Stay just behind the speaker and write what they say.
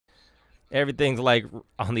Everything's like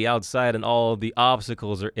on the outside and all the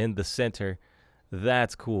obstacles are in the center.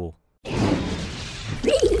 That's cool.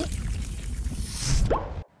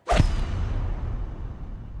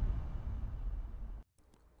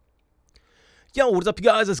 Yo, what's up, you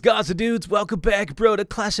guys? It's Godson dudes. Welcome back, bro, to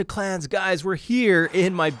Clash of Clans. Guys, we're here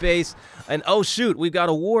in my base, and oh shoot, we've got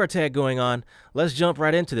a war attack going on. Let's jump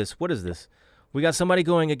right into this. What is this? We got somebody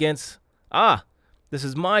going against, this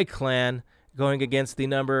is my clan going against the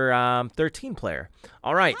number 13 player.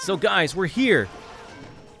 All right, so guys, we're here.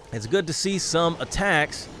 It's good to see some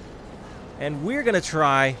attacks, and we're gonna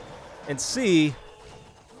try and see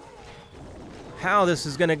how this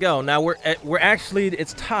is gonna go. Now we're actually,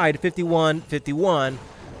 it's tied 51-51,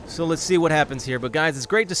 so let's see what happens here. But guys, it's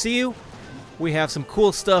great to see you. We have some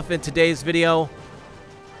cool stuff in today's video.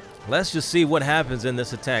 Let's just see what happens in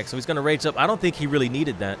this attack. So he's gonna rage up. I don't think he really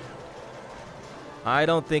needed that. I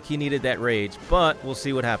don't think he needed that rage, but we'll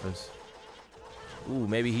see what happens. Ooh,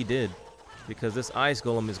 maybe he did, because this ice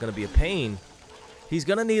golem is gonna be a pain. He's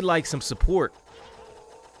gonna need like some support.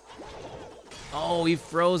 Oh, he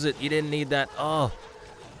froze it. You didn't need that. Oh.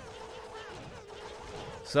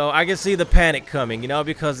 So I can see the panic coming, you know,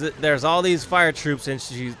 because there's all these fire troops and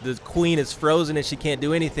the queen is frozen and she can't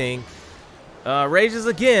do anything. Rages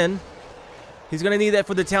again. He's going to need that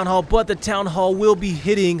for the town hall, but the town hall will be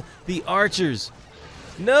hitting the archers.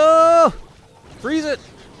 No! Freeze it.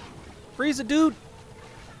 Freeze it, dude.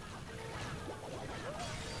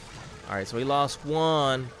 All right, so he lost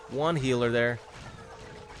one healer there.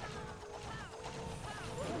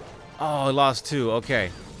 Oh, he lost two. Okay.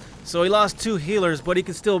 So he lost two healers, but he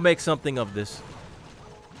can still make something of this.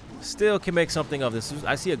 Still can make something of this.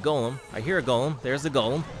 I see a golem. I hear a golem. There's the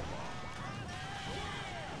golem.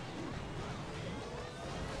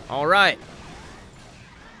 All right.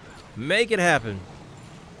 Make it happen.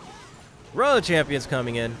 Road champions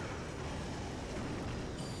coming in.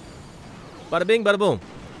 Bada bing, bada boom.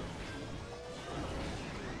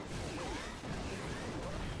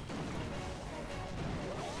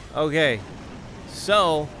 Okay,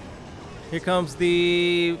 so here comes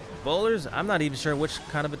the bowlers. I'm not even sure which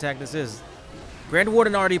kind of attack this is. Grand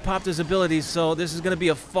Warden already popped his abilities, so this is going to be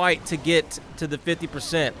a fight to get to the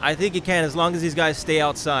 50%. I think he can, as long as these guys stay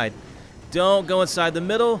outside. Don't go inside the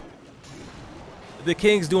middle. The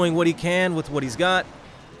King's doing what he can with what he's got.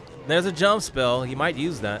 There's a jump spell. He might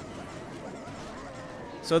use that.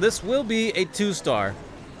 So this will be a 2-star.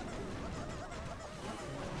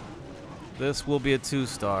 This will be a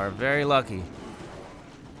 2-star. Very lucky.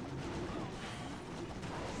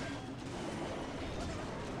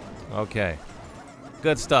 Okay.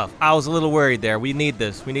 Good stuff. I was a little worried there. We need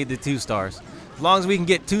this. We need the 2 stars. As long as we can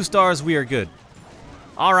get 2 stars, we are good.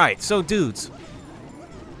 Alright, so dudes.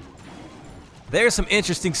 There's some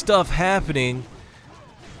interesting stuff happening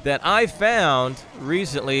that I found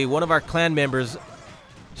recently. One of our clan members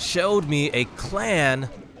showed me a clan.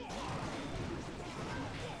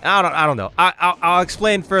 I don't know. I'll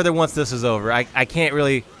explain further once this is over. I can't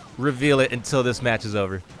really reveal it until this match is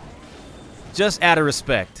over. Just out of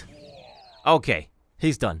respect. Okay,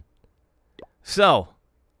 he's done. So,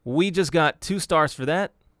 we just got 2 stars for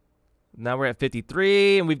that. Now we're at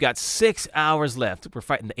 53, and we've got 6 hours left. We're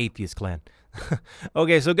fighting the Atheist clan.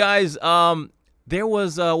 Okay, so guys, there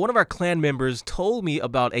was one of our clan members told me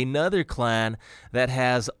about another clan that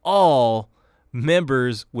has all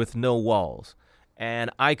members with no walls.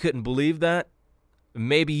 And I couldn't believe that.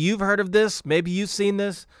 Maybe you've heard of this. Maybe you've seen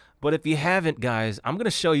this. But if you haven't, guys, I'm going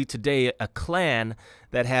to show you today a clan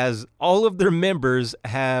that has all of their members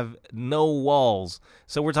have no walls.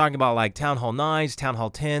 So we're talking about like Town Hall 9s, Town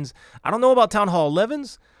Hall 10s. I don't know about Town Hall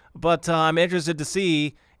 11s, but I'm interested to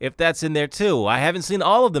see if that's in there too. I haven't seen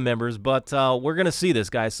all of the members, but we're going to see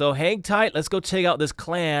this, guys. So hang tight. Let's go check out this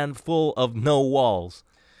clan full of no walls.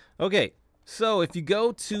 Okay. So if you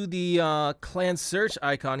go to the clan search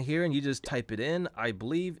icon here and you just type it in, I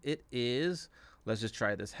believe it is, let's just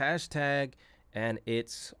try this hashtag, and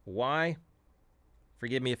it's Y,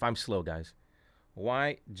 forgive me if I'm slow, guys,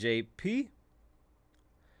 YJP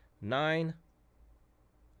 9,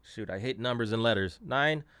 shoot, I hate numbers and letters,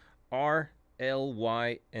 9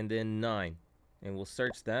 RLY and then 9, and we'll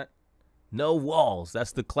search that. No walls,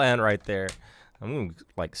 that's the clan right there. I'm gonna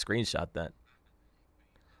like screenshot that.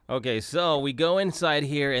 Okay, so we go inside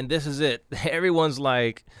here, and this is it. Everyone's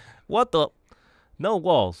like, what the? No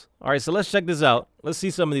walls. All right, so let's check this out. Let's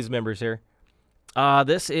see some of these members here.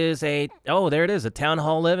 This is a, oh, there it is, a Town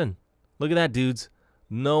Hall 11. Look at that, dudes.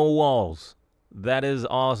 No walls. That is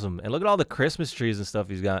awesome. And look at all the Christmas trees and stuff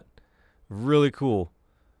he's got. Really cool.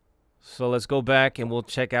 So let's go back, and we'll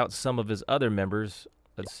check out some of his other members.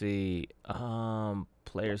 Let's see.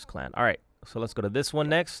 Players clan. All right, so let's go to this one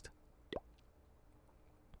next.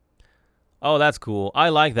 Oh, that's cool. I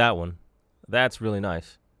like that one. That's really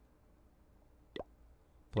nice.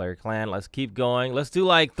 Player clan. Let's keep going. Let's do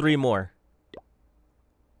like 3 more.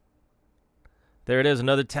 There it is.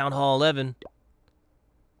 Another Town Hall 11.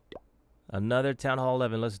 Another Town Hall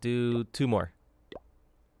 11. Let's do 2 more.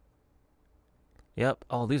 Yep.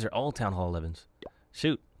 Oh, these are all Town Hall 11s.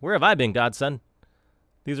 Shoot. Where have I been, Godson?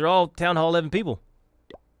 These are all Town Hall 11 people.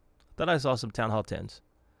 Thought I saw some Town Hall 10s.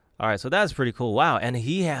 All right, so that's pretty cool. Wow, and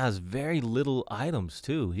he has very little items,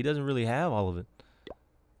 too. He doesn't really have all of it.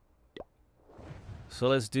 So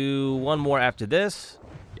let's do 1 more after this.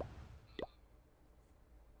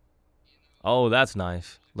 Oh, that's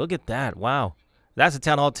nice. Look at that. Wow. That's a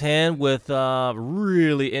Town Hall 10 with a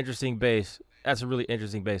really interesting base. That's a really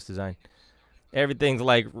interesting base design. Everything's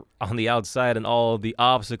like on the outside and all the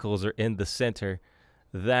obstacles are in the center.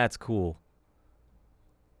 That's cool.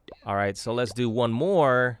 All right, so let's do 1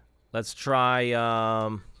 more. Let's try,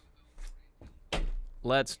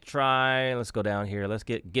 let's go down here. Let's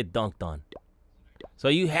get dunked on. So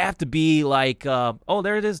you have to be like, oh,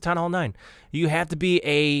 there it is, Town Hall 9. You have to be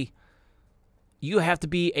a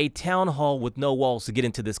town hall with no walls to get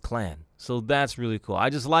into this clan. So that's really cool. I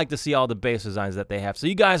just like to see all the base designs that they have. So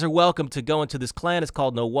you guys are welcome to go into this clan. It's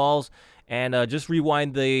called No Walls. And just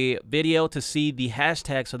rewind the video to see the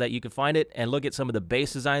hashtag so that you can find it and look at some of the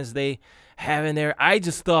base designs they have in there. I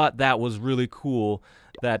just thought that was really cool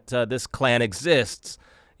that this clan exists.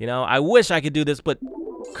 You know, I wish I could do this, but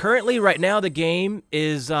currently right now the game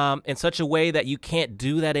is in such a way that you can't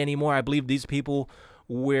do that anymore. I believe these people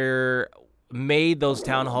made those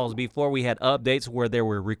town halls before we had updates where there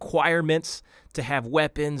were requirements to have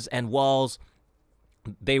weapons and walls.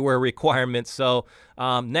 They were requirements, so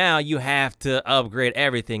now you have to upgrade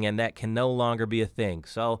everything, and that can no longer be a thing.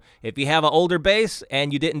 So if you have an older base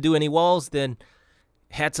and you didn't do any walls, then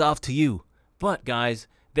hats off to you. But guys,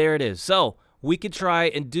 there it is. So we could try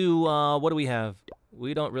and do what do we have?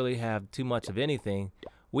 We don't really have too much of anything.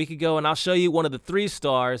 We could go and I'll show you one of the 3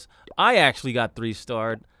 stars. I actually got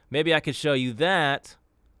 3-starred. Maybe I could show you that.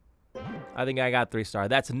 I think I got 3-star.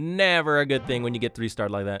 That's never a good thing when you get 3-starred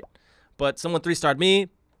like that. But someone 3-starred me.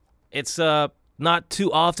 It's not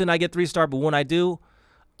too often I get 3-star, but when I do,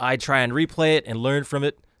 I try and replay it and learn from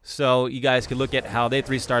it. So you guys can look at how they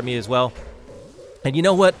 3-starred me as well. And you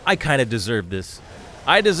know what? I kind of deserve this.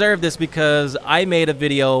 I deserve this because I made a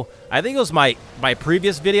video. I think it was my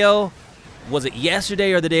previous video. Was it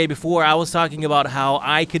yesterday or the day before? I was talking about how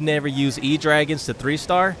I could never use E-Dragons to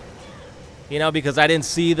 3-star. You know, because I didn't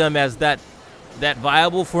see them as that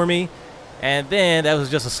viable for me. And then that was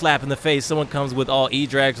just a slap in the face. Someone comes with all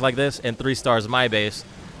E-Drags like this and 3-stars my base.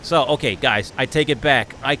 So, okay, guys, I take it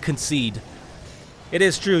back. I concede. It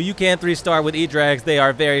is true. You can 3-star with E-Drags. They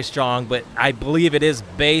are very strong, but I believe it is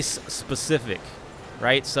base specific,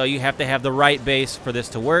 right? So you have to have the right base for this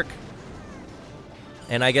to work.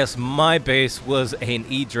 And I guess my base was an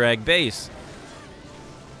E-Drag base.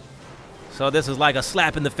 So this is like a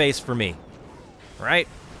slap in the face for me, right?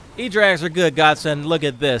 E-Drags are good, Godson. Look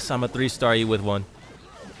at this. I'm a 3-star you with one.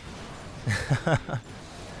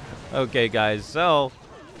 Okay, guys. So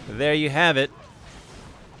there you have it.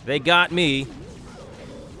 They got me.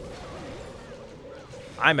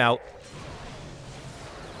 I'm out.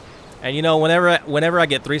 And you know, whenever I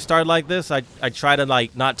get 3-starred like this, I try to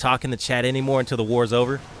like not talk in the chat anymore until the war's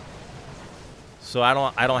over. So I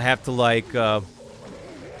don't have to like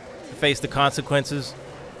face the consequences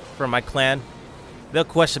from my clan. They'll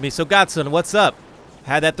question me. So Godson, what's up?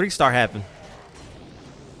 How'd that 3-star happen?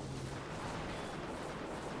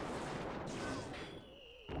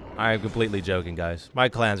 I'm completely joking, guys. My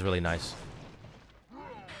clan's really nice.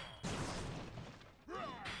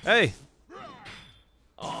 Hey.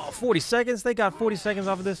 Oh, 40 seconds? They got 40 seconds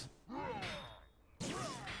off of this?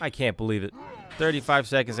 I can't believe it. 35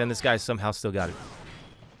 seconds and this guy somehow still got it.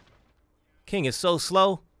 King is so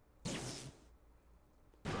slow.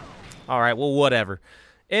 Alright, well, whatever.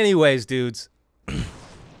 Anyways, dudes.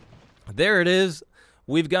 There it is.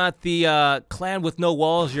 We've got the clan with no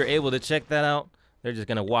walls. You're able to check that out. They're just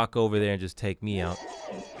going to walk over there and just take me out.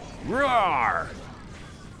 Roar!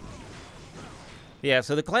 Yeah,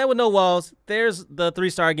 so the clan with no walls, there's the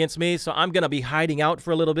 3-star against me, so I'm going to be hiding out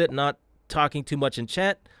for a little bit, not talking too much in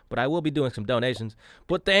chat, but I will be doing some donations.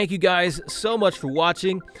 But thank you guys so much for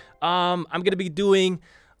watching. I'm going to be doing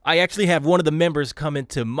I actually have one of the members come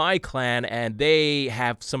into my clan, and they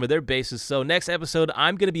have some of their bases. So next episode,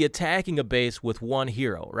 I'm going to be attacking a base with one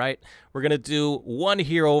hero, right? We're going to do one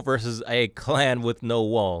hero versus a clan with no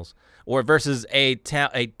walls, or versus a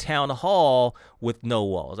town hall with no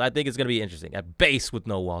walls. I think it's going to be interesting. A base with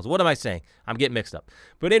no walls. What am I saying? I'm getting mixed up.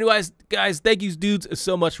 But anyways, guys, thank you dudes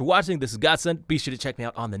so much for watching. This is Godson. Be sure to check me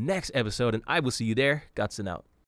out on the next episode, and I will see you there. Godson out.